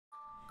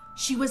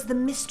She was the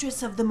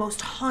mistress of the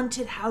most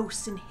haunted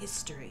house in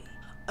history,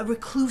 a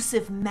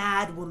reclusive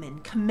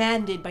madwoman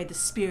commanded by the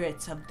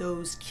spirits of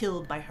those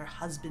killed by her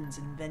husband's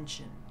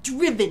invention,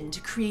 driven to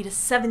create a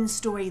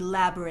 7-story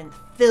labyrinth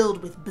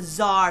filled with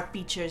bizarre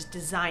features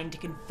designed to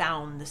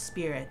confound the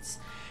spirits.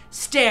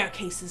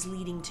 Staircases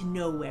leading to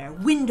nowhere,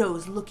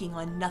 windows looking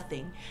on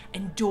nothing,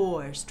 and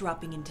doors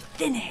dropping into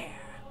thin air.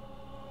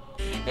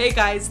 Hey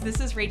guys, this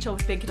is Rachel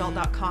with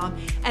BigAdult.com,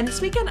 and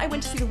this weekend I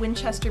went to see the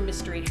Winchester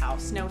Mystery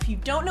House. Now, if you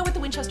don't know what the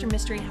Winchester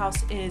Mystery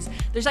House is,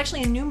 there's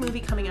actually a new movie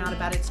coming out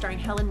about it starring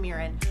Helen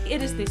Mirren.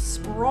 It is this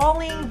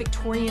sprawling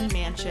Victorian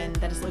mansion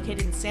that is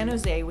located in San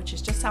Jose, which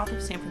is just south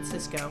of San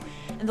Francisco.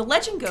 And the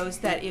legend goes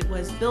that it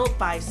was built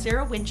by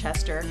Sarah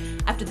Winchester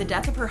after the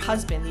death of her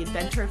husband, the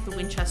inventor of the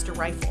Winchester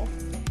rifle.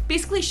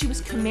 Basically, she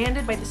was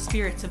commanded by the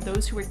spirits of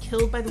those who were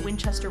killed by the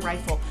Winchester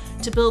rifle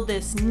to build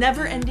this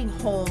never-ending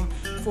home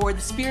for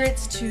the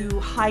spirits to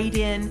hide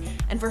in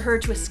and for her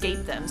to escape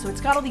them. So it's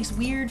got all these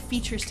weird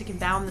features to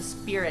confound the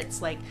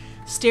spirits, like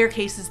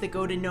staircases that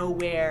go to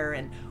nowhere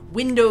and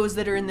windows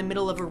that are in the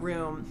middle of a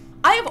room.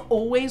 I have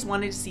always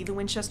wanted to see the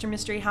Winchester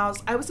Mystery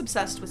House. I was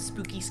obsessed with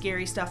spooky,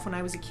 scary stuff when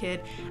I was a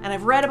kid, and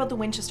I've read about the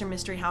Winchester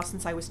Mystery House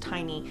since I was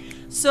tiny.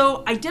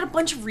 So I did a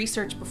bunch of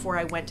research before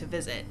I went to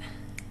visit.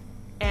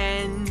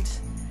 And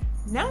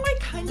now I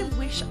kind of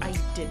wish I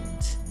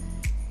didn't,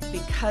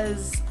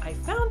 because I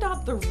found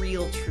out the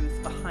real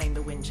truth behind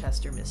the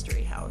Winchester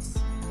Mystery House.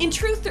 In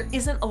truth, there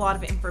isn't a lot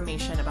of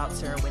information about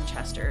Sarah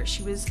Winchester.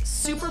 She was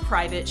super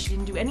private, she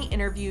didn't do any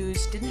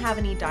interviews, didn't have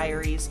any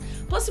diaries,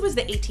 plus it was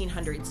the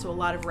 1800s, so a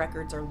lot of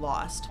records are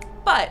lost.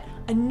 But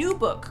a new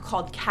book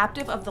called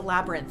Captive of the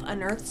Labyrinth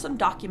unearthed some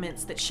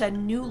documents that shed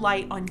new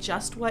light on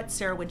just what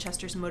Sarah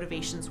Winchester's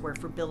motivations were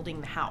for building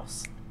the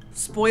house.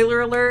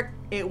 Spoiler alert,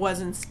 it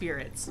wasn't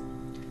spirits.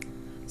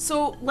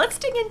 So let's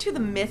dig into the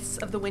myths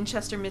of the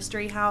Winchester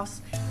Mystery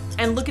House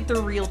and look at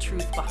the real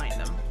truth behind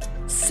them.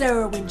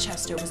 Sarah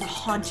Winchester was a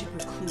haunted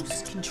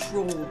recluse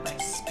controlled by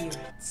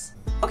spirits.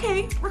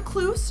 Okay,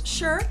 recluse,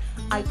 sure.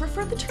 I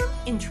prefer the term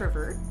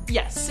introvert.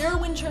 Yes, Sarah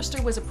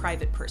Winchester was a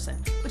private person,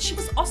 but she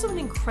was also an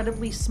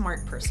incredibly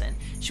smart person.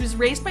 She was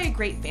raised by a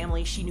great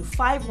family. She knew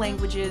 5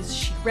 languages.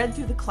 She read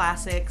through the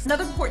classics.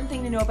 Another important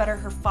thing to know about her,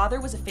 her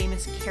father was a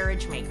famous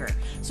carriage maker,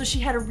 so she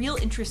had a real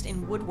interest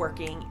in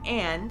woodworking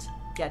and,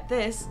 get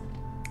this,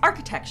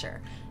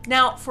 architecture.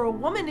 Now, for a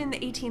woman in the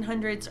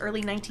 1800s,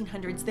 early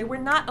 1900s, there were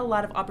not a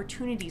lot of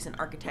opportunities in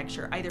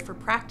architecture, either for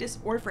practice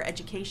or for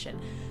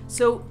education.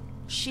 So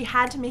she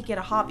had to make it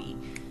a hobby.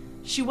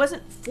 She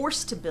wasn't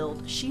forced to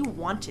build, she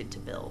wanted to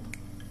build.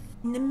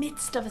 In the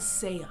midst of a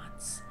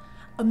seance,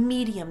 a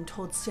medium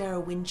told Sarah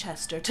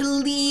Winchester to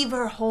leave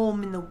her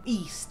home in the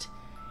east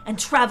and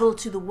travel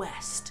to the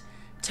west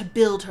to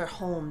build her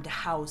home to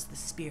house the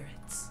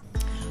spirits.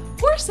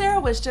 Poor Sarah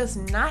was just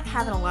not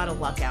having a lot of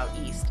luck out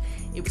east.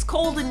 It was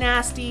cold and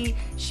nasty,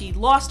 she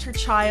lost her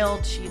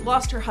child, she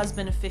lost her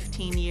husband of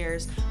 15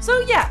 years.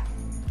 So yeah,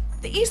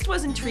 the east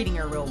wasn't treating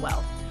her real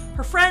well.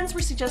 Her friends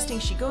were suggesting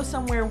she go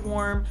somewhere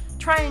warm,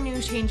 try a new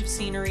change of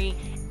scenery,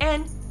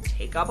 and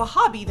take up a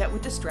hobby that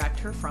would distract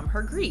her from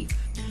her grief.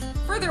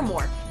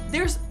 Furthermore,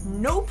 there's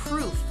no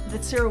proof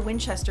that Sarah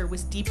Winchester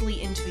was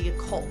deeply into the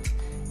occult.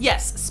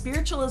 Yes,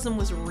 spiritualism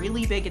was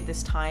really big at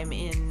this time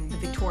in the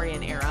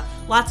Victorian era.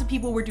 Lots of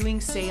people were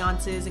doing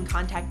seances and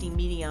contacting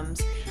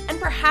mediums, and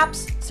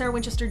perhaps Sarah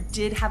Winchester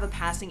did have a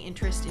passing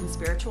interest in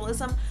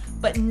spiritualism,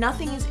 but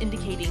nothing is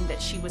indicating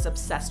that she was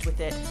obsessed with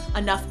it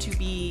enough to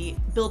be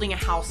building a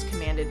house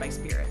commanded by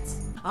spirits.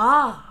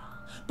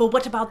 Ah, but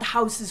what about the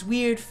house's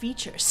weird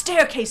features?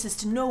 Staircases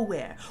to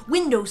nowhere,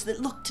 windows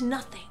that look to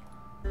nothing.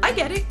 I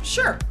get it,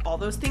 sure, all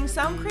those things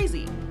sound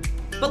crazy.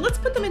 But let's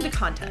put them into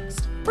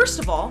context. First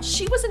of all,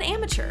 she was an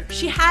amateur.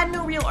 She had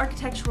no real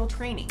architectural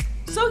training.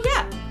 So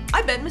yeah,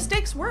 I bet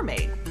mistakes were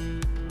made.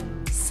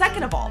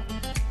 Second of all,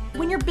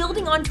 when you're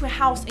building onto a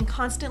house and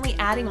constantly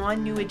adding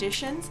on new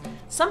additions,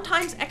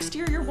 sometimes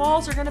exterior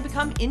walls are gonna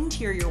become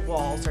interior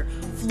walls, or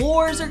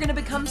floors are gonna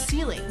become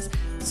ceilings.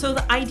 So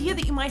the idea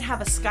that you might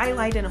have a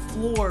skylight in a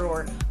floor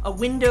or a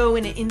window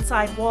in an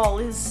inside wall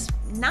is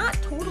not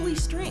totally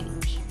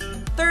strange.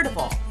 Third of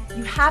all,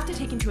 you have to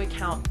take into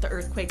account the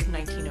earthquake of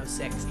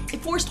 1906.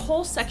 It forced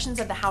whole sections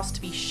of the house to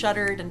be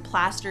shuttered and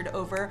plastered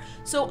over,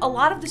 so a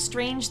lot of the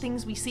strange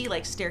things we see,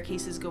 like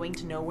staircases going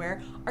to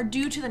nowhere, are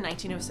due to the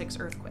 1906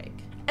 earthquake.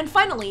 And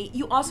finally,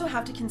 you also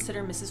have to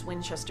consider Mrs.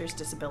 Winchester's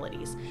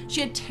disabilities. She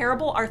had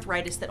terrible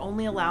arthritis that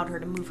only allowed her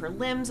to move her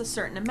limbs a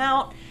certain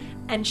amount,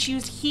 and she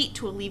used heat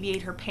to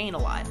alleviate her pain a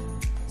lot.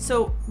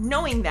 So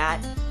knowing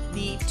that,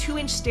 the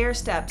 2-inch stair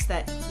steps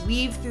that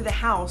weave through the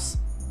house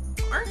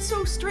aren't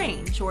so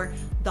strange, or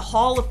the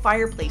hall of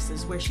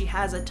fireplaces where she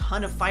has a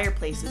ton of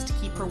fireplaces to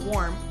keep her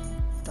warm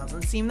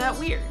doesn't seem that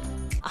weird.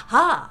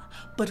 Aha!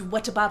 But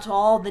what about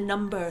all the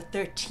number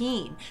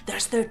 13?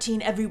 There's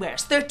 13 everywhere.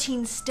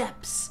 13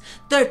 steps,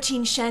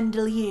 13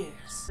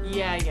 chandeliers.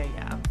 Yeah.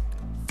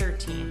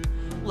 13.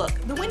 Look,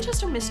 the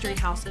Winchester Mystery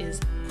House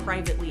is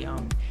privately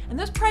owned, and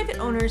those private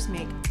owners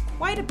make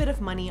quite a bit of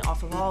money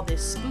off of all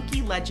this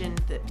spooky legend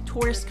that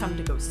tourists come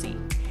to go see.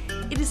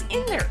 It is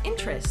in their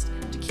interest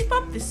to keep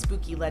up this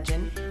spooky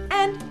legend,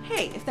 and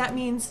hey, if that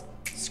means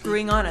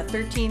screwing on a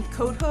 13th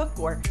coat hook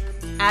or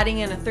adding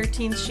in a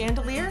 13th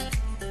chandelier,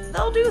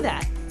 they'll do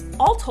that.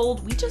 All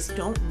told, we just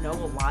don't know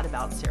a lot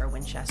about Sarah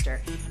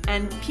Winchester,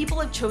 and people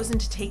have chosen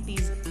to take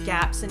these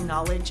gaps in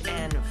knowledge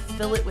and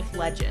fill it with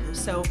legend.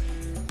 So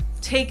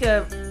take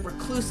a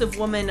reclusive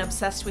woman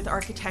obsessed with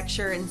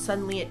architecture and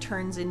suddenly it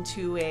turns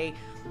into a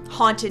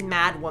haunted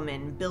mad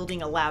woman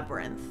building a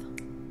labyrinth.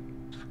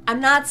 I'm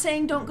not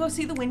saying don't go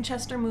see the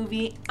Winchester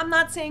movie. I'm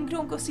not saying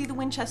don't go see the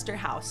Winchester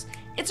house.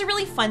 It's a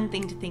really fun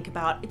thing to think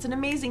about. It's an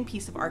amazing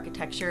piece of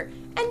architecture.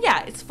 And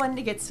yeah, it's fun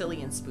to get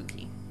silly and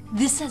spooky.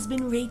 This has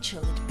been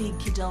Rachel at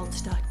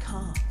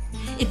BigKidAlts.com.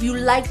 If you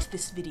liked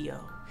this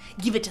video,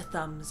 give it a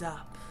thumbs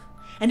up.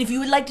 And if you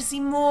would like to see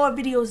more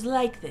videos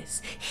like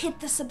this, hit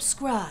the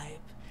subscribe.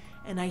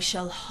 And I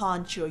shall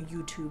haunt your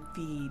YouTube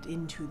feed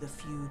into the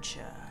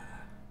future.